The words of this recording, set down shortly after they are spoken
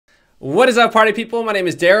What is up, party people? My name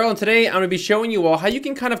is Darrel, and today I'm going to be showing you all how you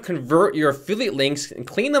can kind of convert your affiliate links and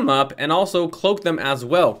clean them up and also cloak them as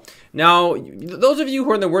well. Now, those of you who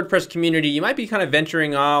are in the WordPress community, you might be kind of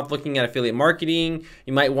venturing off looking at affiliate marketing.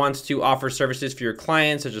 You might want to offer services for your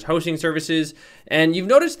clients, such as hosting services. And you've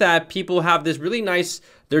noticed that people have this really nice,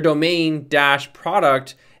 their domain dash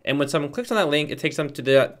product. And when someone clicks on that link, it takes them to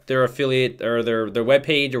their affiliate or their web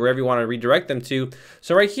page or wherever you want to redirect them to.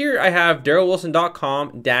 So right here, I have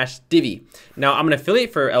darrelwilson.com/divi. Now I'm an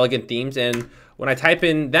affiliate for Elegant Themes, and when I type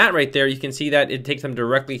in that right there, you can see that it takes them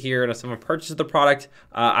directly here. And if someone purchases the product,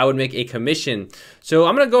 I would make a commission. So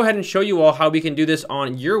I'm going to go ahead and show you all how we can do this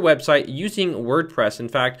on your website using WordPress. In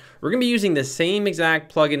fact, we're going to be using the same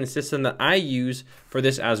exact plugin and system that I use for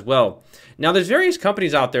this as well. Now, there's various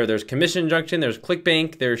companies out there. There's Commission Junction, there's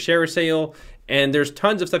ClickBank, there's ShareASale, and there's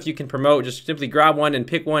tons of stuff you can promote. Just simply grab one and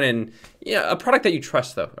pick one, and a product that you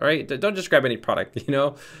trust, though. All right, don't just grab any product,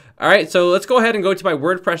 All right, so let's go ahead and go to my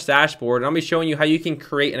WordPress dashboard, and I'll be showing you how you can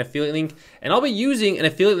create an affiliate link, and I'll be using an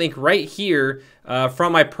affiliate link right here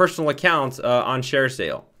from my personal account on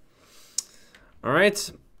ShareASale. All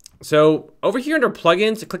right. So over here under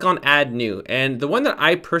plugins, click on add new. And the one that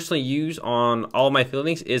I personally use on all of my affiliate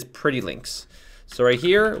links is Pretty Links. So right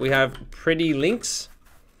here we have Pretty Links.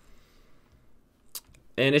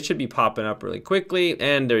 And it should be popping up really quickly.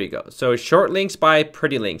 And there you go. So Short Links by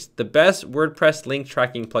Pretty Links, the best WordPress link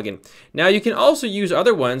tracking plugin. Now you can also use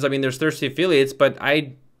other ones. I mean, there's Thirsty Affiliates, but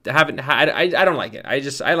I don't like it.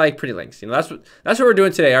 I like Pretty Links. That's what we're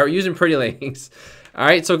doing today. We're using Pretty Links. All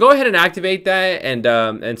right, so go ahead and activate that and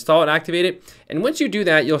install and activate it. And once you do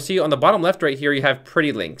that, you'll see on the bottom left right here, you have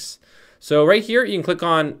Pretty Links. So right here, you can click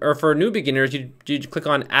on, or for new beginners, you click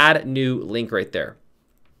on Add New Link right there.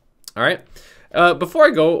 All right. Before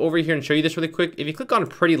I go over here and show you this really quick, if you click on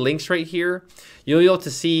Pretty Links right here, you'll be able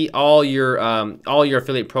to see all your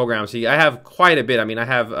affiliate programs. See, I have quite a bit. I mean, I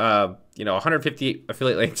have 150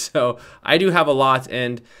 affiliate links, so I do have a lot,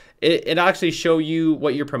 and it'll actually show you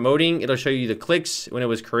what you're promoting. It'll show you the clicks when it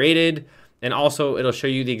was created, and also it'll show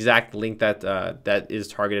you the exact link that that is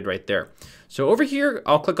targeted right there. So over here,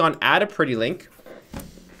 I'll click on Add a Pretty Link.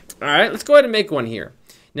 All right, let's go ahead and make one here.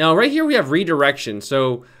 Now, right here we have redirection.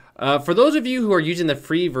 So for those of you who are using the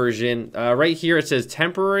free version, right here it says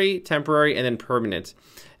temporary, and then permanent.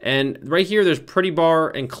 And right here there's Pretty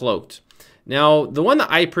Bar and Cloaked. Now, the one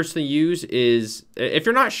that I personally use is, if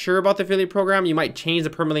you're not sure about the affiliate program, you might change the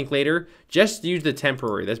permalink later, just use the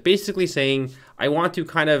temporary. That's basically saying, I want to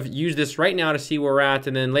kind of use this right now to see where we're at,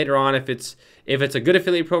 and then later on, if it's a good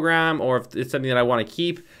affiliate program or if it's something that I want to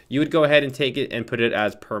keep, you would go ahead and take it and put it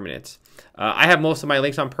as permanent. I have most of my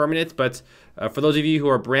links on permanent, but for those of you who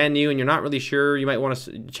are brand new and you're not really sure, you might want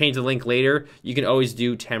to change the link later, you can always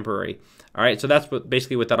do temporary. All right, so that's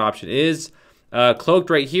basically what that option is. Cloaked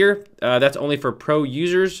right here, that's only for pro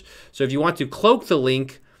users. So if you want to cloak the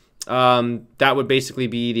link, that would basically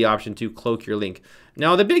be the option to cloak your link.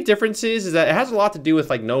 Now the big difference is that it has a lot to do with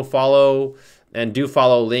like no follow and do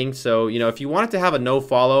follow links. So if you wanted to have a no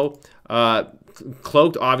follow,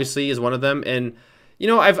 cloaked obviously is one of them. And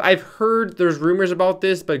I've heard there's rumors about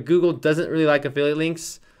this, but Google doesn't really like affiliate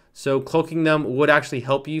links. So cloaking them would actually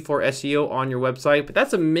help you for SEO on your website, but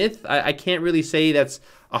that's a myth. I can't really say that's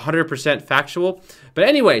 100% factual. But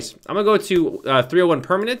anyways, I'm gonna go to 301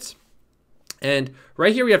 permanents, and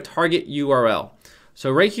right here we have target URL.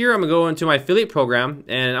 So right here, I'm gonna go into my affiliate program,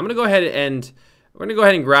 and I'm gonna go ahead and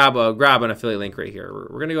grab an affiliate link right here.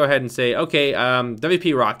 We're gonna go ahead and say, okay,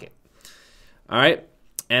 WP Rocket. All right,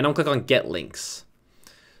 and I'm gonna click on Get Links.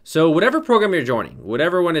 So whatever program you're joining,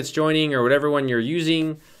 whatever one it's joining or whatever one you're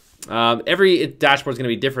using, every dashboard is going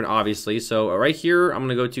to be different, obviously. So right here, I'm going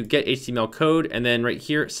to go to Get HTML Code, and then right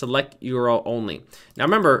here, Select URL Only. Now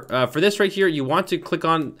remember, for this right here, you want to click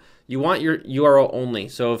on, you want your URL only.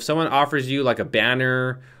 So if someone offers you like a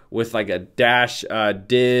banner with like a dash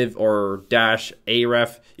div or dash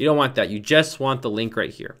href, you don't want that. You just want the link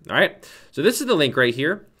right here. All right. So this is the link right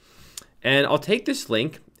here, and I'll take this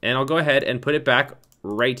link and I'll go ahead and put it back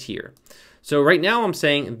right here. So right now I'm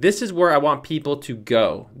saying this is where I want people to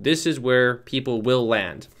go. This is where people will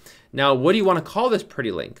land. Now, what do you want to call this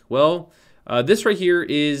pretty link? Well, this right here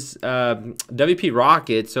is WP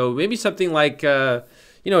Rocket. So maybe something like, dash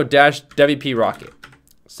WP Rocket.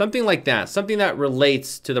 Something like that. Something that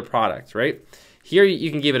relates to the product, right? Here you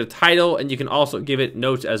can give it a title, and you can also give it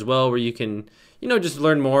notes as well, where you can, just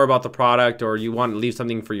learn more about the product, or you want to leave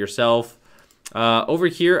something for yourself. Over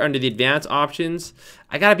here under the advanced options,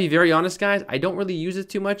 I gotta be very honest, guys, I don't really use it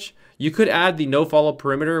too much. You could add the no follow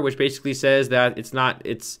perimeter, which basically says that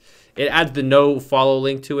it adds the no follow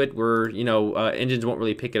link to it, where engines won't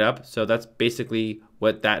really pick it up. So that's basically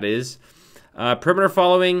what that is. Perimeter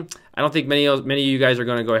following, I don't think many of you guys are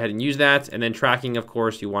going to go ahead and use that. And then tracking, of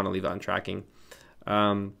course, you want to leave on tracking.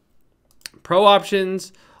 Pro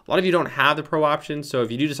options, a lot of you don't have the pro options. So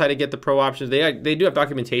if you do decide to get the pro options, they do have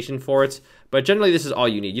documentation for it. But generally, this is all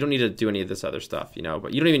you need. You don't need to do any of this other stuff, you know.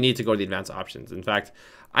 But you don't even need to go to the advanced options. In fact,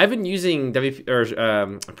 I've been using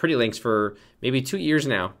Pretty Links for maybe 2 years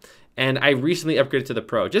now. And I recently upgraded to the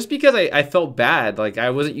Pro just because I felt bad. Like I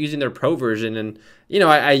wasn't using their Pro version, and you know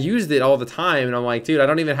I used it all the time, and I'm like, dude, I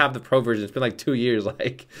don't even have the Pro version. It's been like 2 years,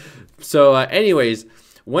 like. So, anyways,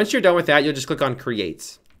 once you're done with that, you'll just click on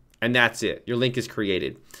Create, and that's it. Your link is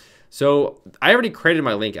created. So I already created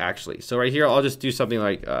my link actually. So right here, I'll just do something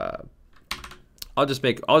like I'll just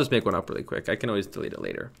make one up really quick. I can always delete it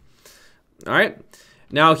later. All right.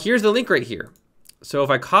 Now here's the link right here. So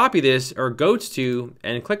if I copy this or go to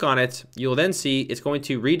and click on it, you'll then see it's going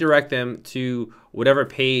to redirect them to whatever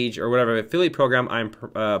page or whatever affiliate program I'm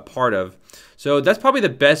part of. So that's probably the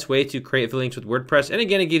best way to create affiliate links with WordPress. And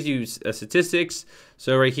again, it gives you statistics.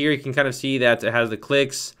 So right here, you can kind of see that it has the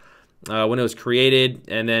clicks when it was created,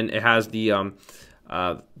 and then it has the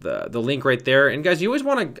link right there. And guys, you always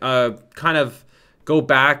want to kind of go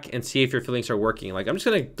back and see if your affiliate links are working. Like I'm just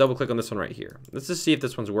gonna double click on this one right here. Let's just see if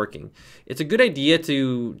this one's working. It's a good idea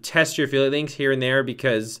to test your affiliate links here and there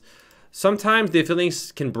because sometimes the affiliate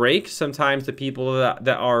links can break. Sometimes the people that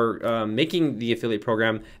are making the affiliate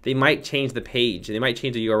program, they might change the page and they might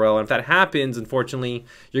change the URL. And if that happens, unfortunately,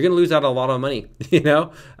 you're gonna lose out on a lot of money. You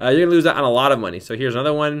know, you're gonna lose out on a lot of money. So here's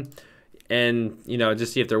another one, and you know,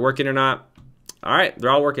 just see if they're working or not. All right, they're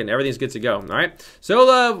all working. Everything's good to go. All right,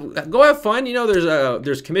 so go have fun. You know,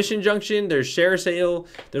 there's Commission Junction, there's Share Sale,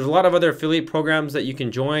 there's a lot of other affiliate programs that you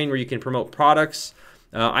can join where you can promote products.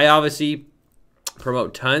 I obviously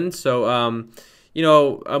promote tons. So you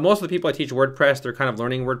know, most of the people I teach WordPress, they're kind of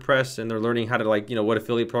learning WordPress and they're learning how to, like, you know, what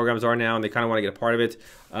affiliate programs are now, and they kind of want to get a part of it.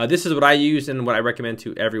 This is what I use and what I recommend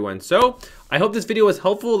to everyone. So I hope this video was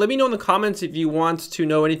helpful. Let me know in the comments if you want to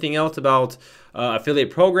know anything else about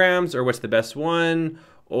affiliate programs or what's the best one,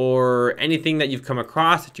 or anything that you've come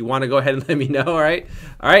across that you want to go ahead and let me know. All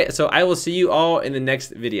right. So I will see you all in the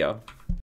next video.